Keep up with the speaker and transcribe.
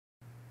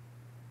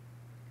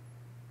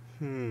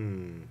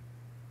Now,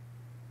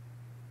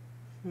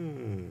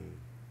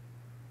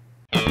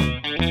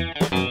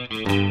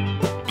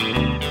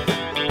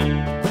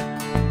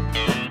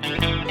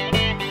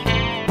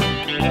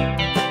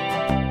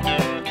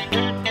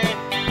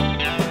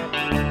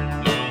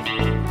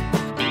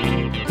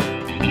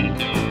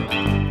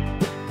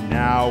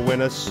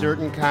 when a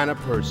certain kind of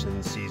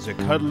person sees a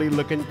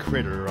cuddly-looking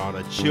critter on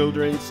a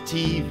children's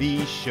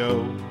TV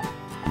show,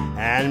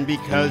 and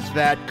because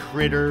that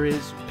critter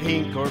is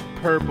pink or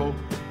purple,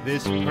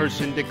 this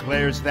person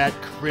declares that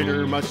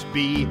critter must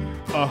be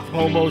a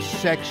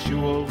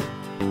homosexual.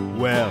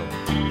 Well,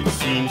 it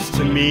seems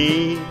to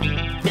me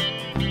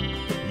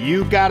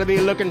you gotta be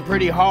looking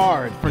pretty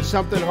hard for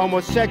something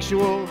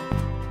homosexual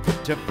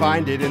to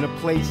find it in a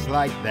place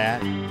like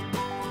that.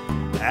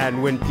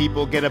 And when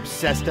people get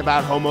obsessed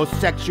about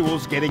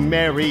homosexuals getting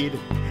married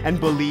and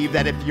believe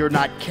that if you're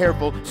not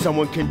careful,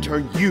 someone can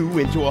turn you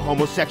into a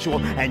homosexual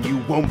and you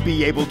won't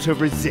be able to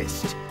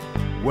resist,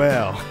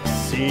 well,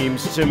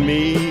 seems to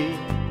me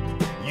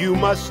you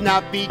must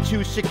not be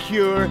too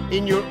secure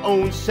in your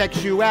own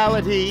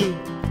sexuality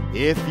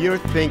if you're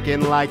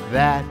thinking like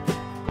that.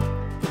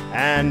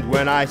 And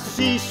when I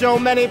see so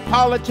many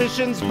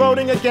politicians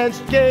voting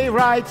against gay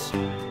rights,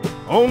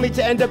 only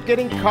to end up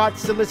getting caught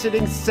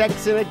soliciting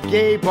sex in a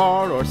gay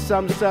bar or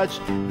some such,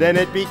 then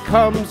it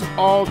becomes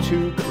all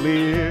too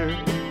clear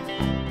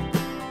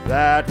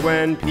that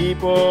when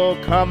people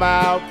come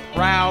out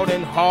proud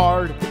and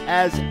hard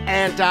as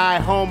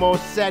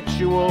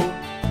anti-homosexual,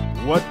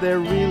 what they're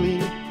really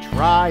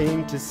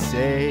trying to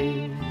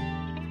say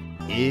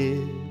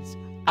is,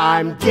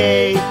 I'm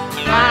gay,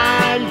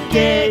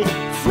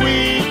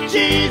 sweet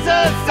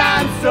Jesus,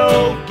 I'm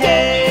so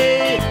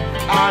gay,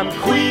 I'm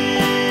queer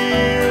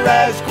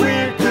as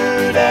queer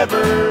could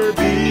ever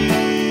be.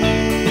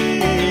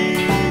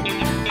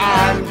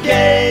 I'm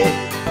gay,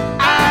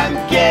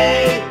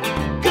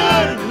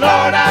 good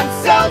Lord, I'm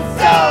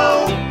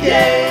so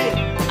gay.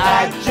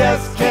 I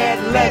just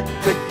can't let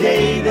the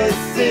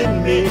gayness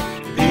in me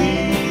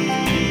be.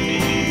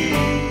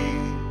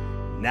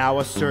 Now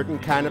a certain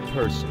kind of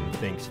person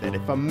thinks that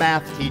if a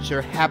math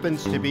teacher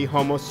happens to be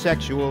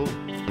homosexual,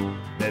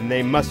 then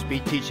they must be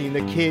teaching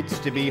the kids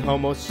to be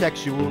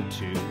homosexual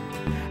too.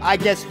 I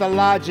guess the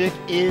logic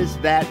is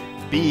that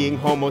being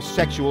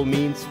homosexual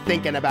means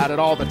thinking about it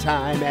all the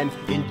time and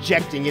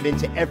injecting it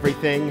into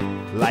everything,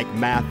 like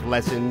math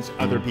lessons,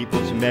 other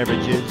people's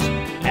marriages,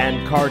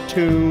 and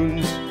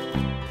cartoons.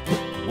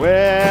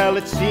 Well,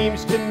 it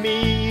seems to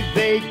me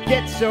they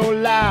get so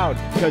loud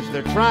 'cause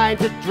they're trying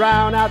to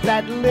drown out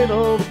that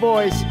little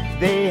voice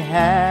they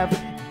have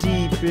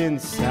deep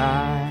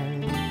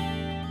inside,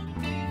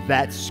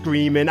 that's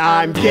screaming,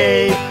 I'm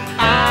gay,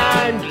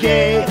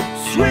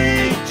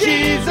 sweet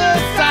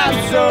Jesus, I'm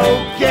so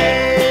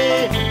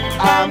gay,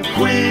 I'm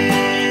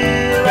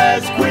queer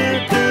as queer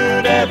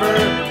could ever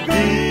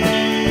be.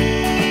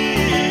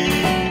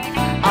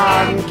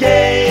 I'm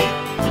gay,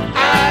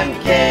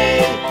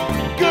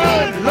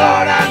 good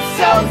Lord, I'm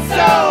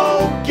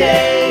so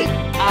gay,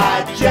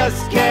 I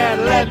just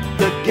can't let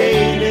the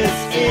gayness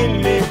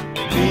in me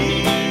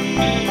be.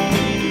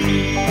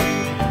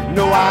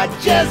 No, I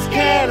just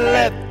can't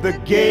let the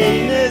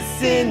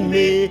gayness in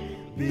me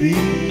be.